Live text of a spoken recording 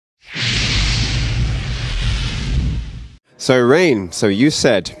So, Rain, so you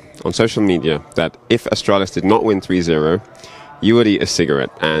said on social media that if Astralis did not win 3-0, you would eat a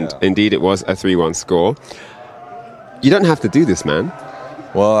cigarette. And indeed, it was a 3-1 score. You don't have to do this, man.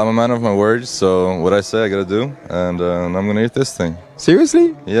 Well, I'm a man of my words, so what I say I gotta do, and I'm gonna eat this thing.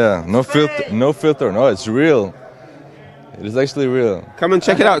 Seriously? Yeah, no filter, no filter. No, it's real. It is actually real. Come and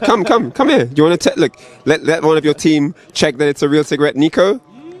check it out. Come here. Do you want to look? Let one of your team check that it's a real cigarette. Nico,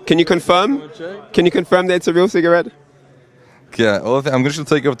 can you confirm? Can you confirm that it's a real cigarette? Yeah, I'm gonna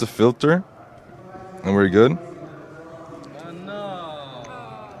take off the filter, and we're good.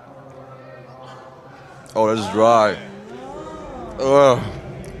 Oh, that's dry. Oh.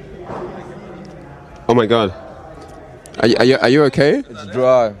 Oh my God. Are you okay? It's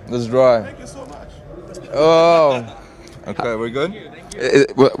dry. It's dry. Thank you so much. Oh. Okay, we're good?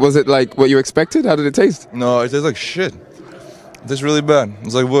 Was it like what you expected? How did it taste? No, it tastes like shit. It tastes really bad.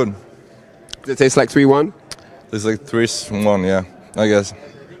 It's like wood. Did it taste like 3-1? It's like 3-1, yeah, I guess.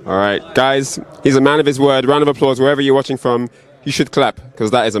 All right, guys, he's a man of his word. Round of applause wherever you're watching from. You should clap,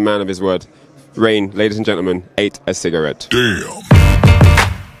 because that is a man of his word. Rain, ladies and gentlemen, ate a cigarette. Damn.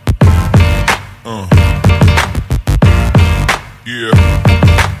 Yeah.